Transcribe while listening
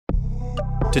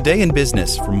Today in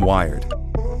Business from Wired.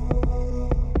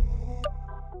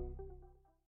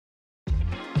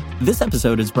 This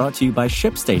episode is brought to you by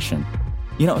ShipStation.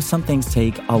 You know, some things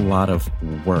take a lot of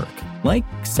work, like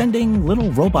sending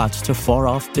little robots to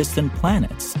far-off distant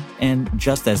planets. And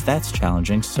just as that's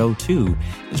challenging, so too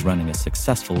is running a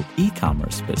successful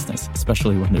e-commerce business,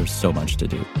 especially when there's so much to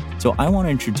do. So I want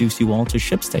to introduce you all to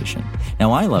ShipStation.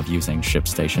 Now, I love using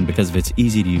ShipStation because of its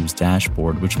easy-to-use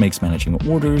dashboard, which makes managing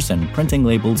orders and printing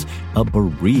labels a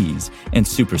breeze and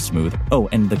super smooth. Oh,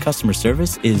 and the customer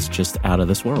service is just out of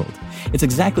this world. It's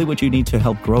exactly what you need to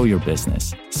help grow your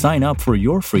business. Sign up for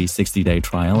your free 60-day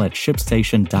trial at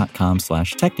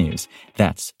shipstation.com/technews.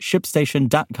 That's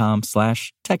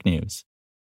shipstation.com/technews.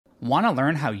 Want to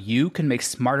learn how you can make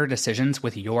smarter decisions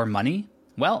with your money?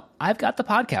 Well, I've got the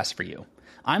podcast for you.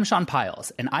 I'm Sean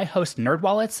Piles, and I host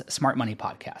NerdWallet's Smart Money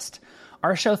Podcast.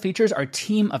 Our show features our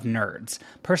team of nerds,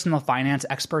 personal finance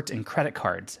experts in credit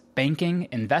cards, banking,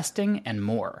 investing, and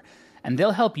more. And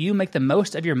they'll help you make the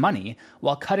most of your money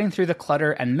while cutting through the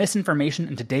clutter and misinformation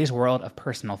in today's world of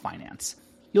personal finance.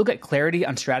 You'll get clarity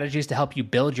on strategies to help you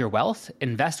build your wealth,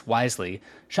 invest wisely,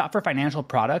 shop for financial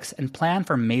products, and plan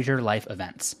for major life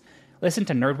events. Listen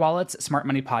to NerdWallet's Smart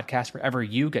Money Podcast wherever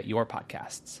you get your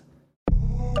podcasts.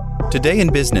 Today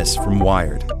in Business from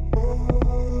Wired.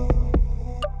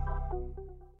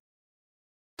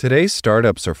 Today's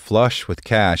startups are flush with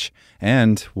cash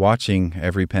and watching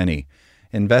every penny.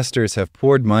 Investors have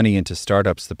poured money into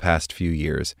startups the past few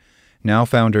years. Now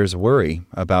founders worry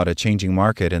about a changing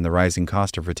market and the rising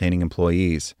cost of retaining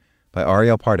employees. By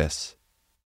Ariel Pardes.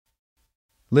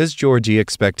 Liz Georgi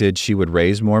expected she would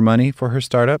raise more money for her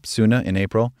startup, Suna, in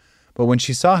April, but when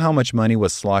she saw how much money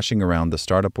was sloshing around the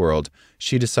startup world,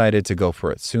 she decided to go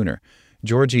for it sooner.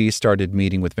 Georgi started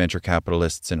meeting with venture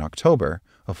capitalists in October,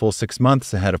 a full 6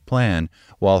 months ahead of plan,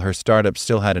 while her startup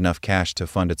still had enough cash to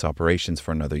fund its operations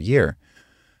for another year.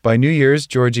 By New Year's,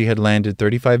 Georgi had landed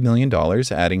 $35 million,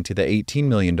 adding to the $18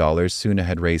 million Suna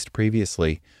had raised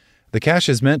previously. The cash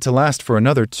is meant to last for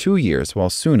another 2 years,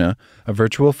 while Suna, a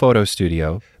virtual photo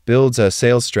studio, builds a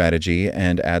sales strategy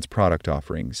and adds product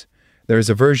offerings.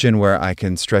 There's a version where I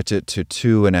can stretch it to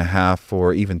 2.5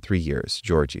 or even 3 years,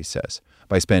 Georgi says,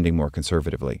 by spending more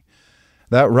conservatively.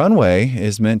 That runway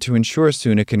is meant to ensure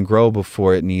Suna can grow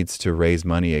before it needs to raise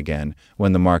money again,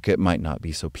 when the market might not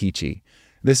be so peachy.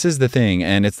 This is the thing,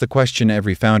 and it's the question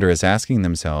every founder is asking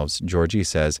themselves, Georgi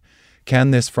says. Can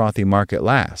this frothy market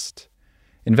last?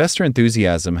 Investor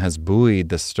enthusiasm has buoyed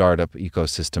the startup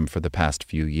ecosystem for the past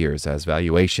few years as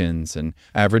valuations and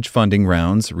average funding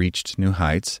rounds reached new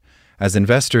heights. As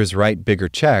investors write bigger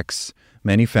checks,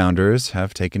 many founders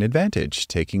have taken advantage,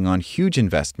 taking on huge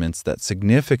investments that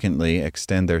significantly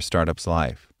extend their startup's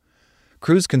life.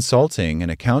 Cruise Consulting, an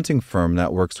accounting firm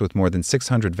that works with more than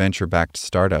 600 venture-backed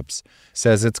startups,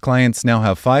 says its clients now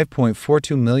have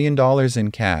 $5.42 million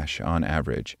in cash on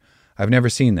average. I've never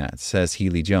seen that, says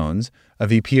Healy Jones, a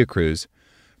VP at Cruise.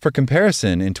 For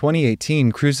comparison, in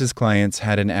 2018, Cruise's clients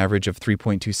had an average of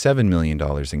 $3.27 million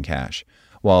in cash.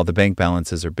 While the bank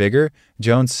balances are bigger,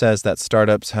 Jones says that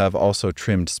startups have also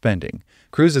trimmed spending.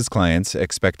 Cruise's clients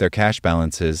expect their cash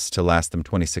balances to last them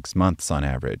 26 months on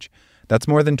average. That's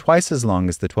more than twice as long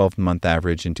as the 12-month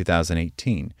average in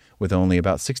 2018, with only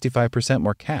about 65%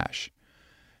 more cash.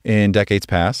 In decades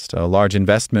past, a large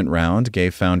investment round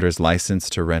gave founders license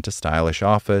to rent a stylish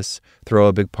office, throw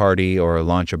a big party, or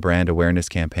launch a brand awareness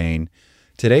campaign.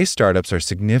 Today's startups are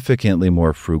significantly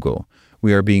more frugal.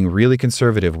 We are being really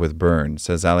conservative with burn,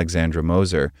 says Alexandra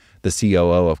Moser, the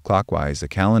COO of Clockwise, a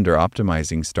calendar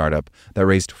optimizing startup that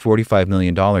raised $45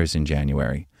 million in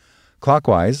January.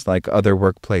 Clockwise, like other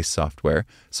workplace software,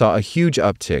 saw a huge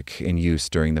uptick in use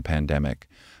during the pandemic.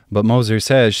 But Moser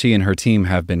says she and her team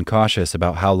have been cautious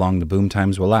about how long the boom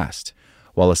times will last.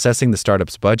 While assessing the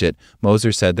startup's budget,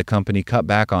 Moser said the company cut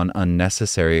back on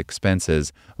unnecessary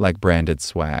expenses like branded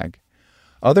swag.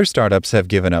 Other startups have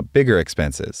given up bigger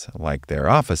expenses, like their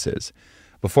offices.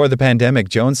 Before the pandemic,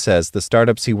 Jones says the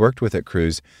startups he worked with at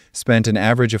Cruise spent an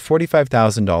average of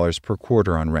 $45,000 per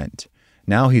quarter on rent.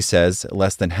 Now, he says,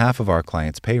 less than half of our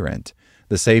clients pay rent.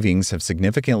 The savings have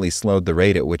significantly slowed the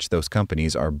rate at which those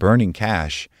companies are burning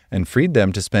cash and freed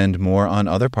them to spend more on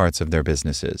other parts of their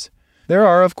businesses. There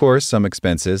are, of course, some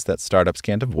expenses that startups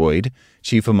can't avoid,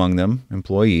 chief among them,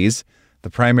 employees. The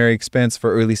primary expense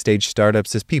for early-stage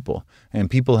startups is people, and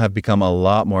people have become a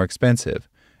lot more expensive.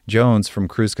 Jones from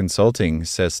Cruise Consulting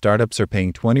says startups are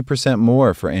paying 20%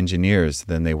 more for engineers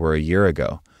than they were a year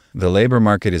ago. The labor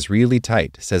market is really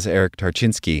tight, says Eric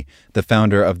Tarczynski, the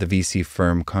founder of the VC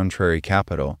firm Contrary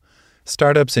Capital.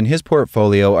 Startups in his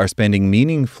portfolio are spending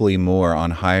meaningfully more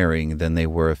on hiring than they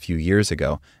were a few years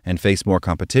ago and face more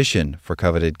competition for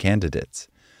coveted candidates.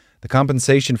 The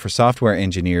compensation for software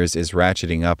engineers is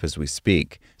ratcheting up as we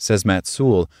speak, says Matt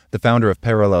Sewell, the founder of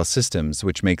Parallel Systems,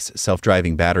 which makes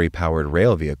self-driving battery-powered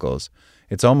rail vehicles.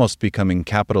 It's almost becoming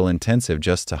capital-intensive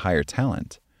just to hire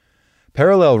talent.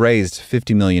 Parallel raised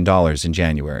 $50 million in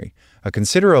January. A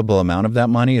considerable amount of that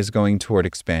money is going toward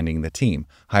expanding the team,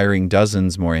 hiring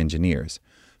dozens more engineers.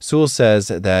 Sewell says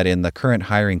that in the current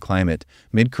hiring climate,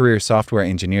 mid-career software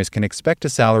engineers can expect a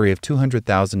salary of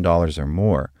 $200,000 or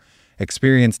more.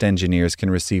 Experienced engineers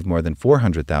can receive more than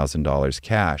 $400,000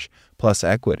 cash, plus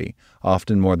equity,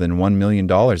 often more than $1 million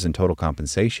in total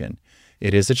compensation.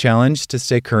 It is a challenge to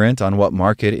stay current on what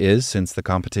market is since the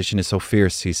competition is so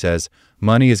fierce, he says.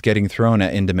 Money is getting thrown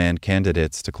at in-demand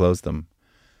candidates to close them.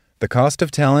 The cost of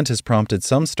talent has prompted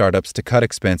some startups to cut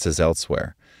expenses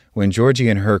elsewhere. When Georgie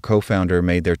and her co-founder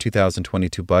made their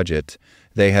 2022 budget,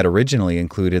 they had originally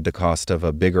included the cost of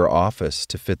a bigger office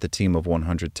to fit the team of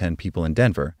 110 people in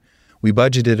Denver. We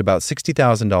budgeted about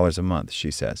 $60,000 a month,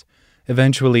 she says.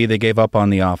 Eventually, they gave up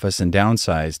on the office and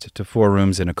downsized to 4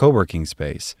 rooms in a co-working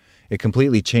space. It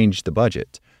completely changed the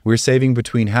budget. We're saving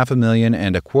between $500,000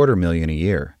 and $250,000 a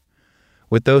year.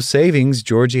 With those savings,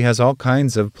 Georgie has all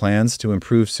kinds of plans to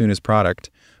improve Suna's product,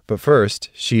 but first,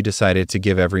 she decided to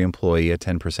give every employee a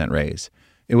 10% raise.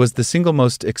 It was the single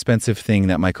most expensive thing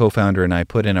that my co-founder and I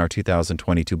put in our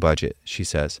 2022 budget, she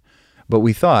says. But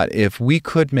we thought if we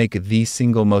could make the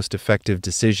single most effective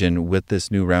decision with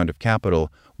this new round of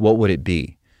capital, what would it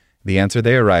be? The answer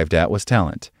they arrived at was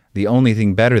talent, the only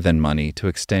thing better than money to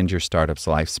extend your startup's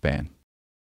lifespan.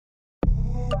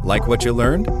 Like what you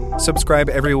learned? Subscribe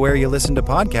everywhere you listen to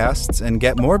podcasts and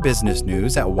get more business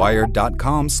news at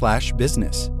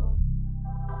wired.com/business.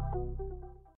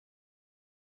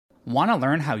 Want to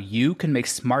learn how you can make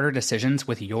smarter decisions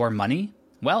with your money?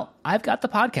 Well, I've got the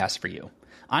podcast for you.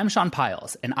 I'm Sean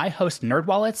Piles, and I host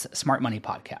NerdWallet's Smart Money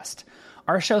Podcast.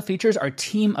 Our show features our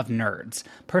team of nerds,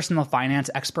 personal finance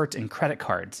experts in credit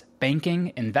cards,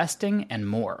 banking, investing, and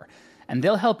more. And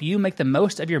they'll help you make the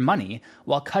most of your money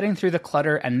while cutting through the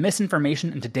clutter and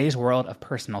misinformation in today's world of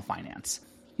personal finance.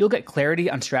 You'll get clarity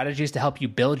on strategies to help you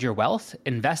build your wealth,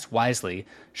 invest wisely,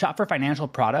 shop for financial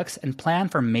products, and plan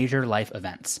for major life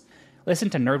events. Listen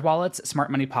to NerdWallet's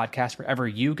Smart Money Podcast wherever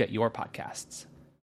you get your podcasts.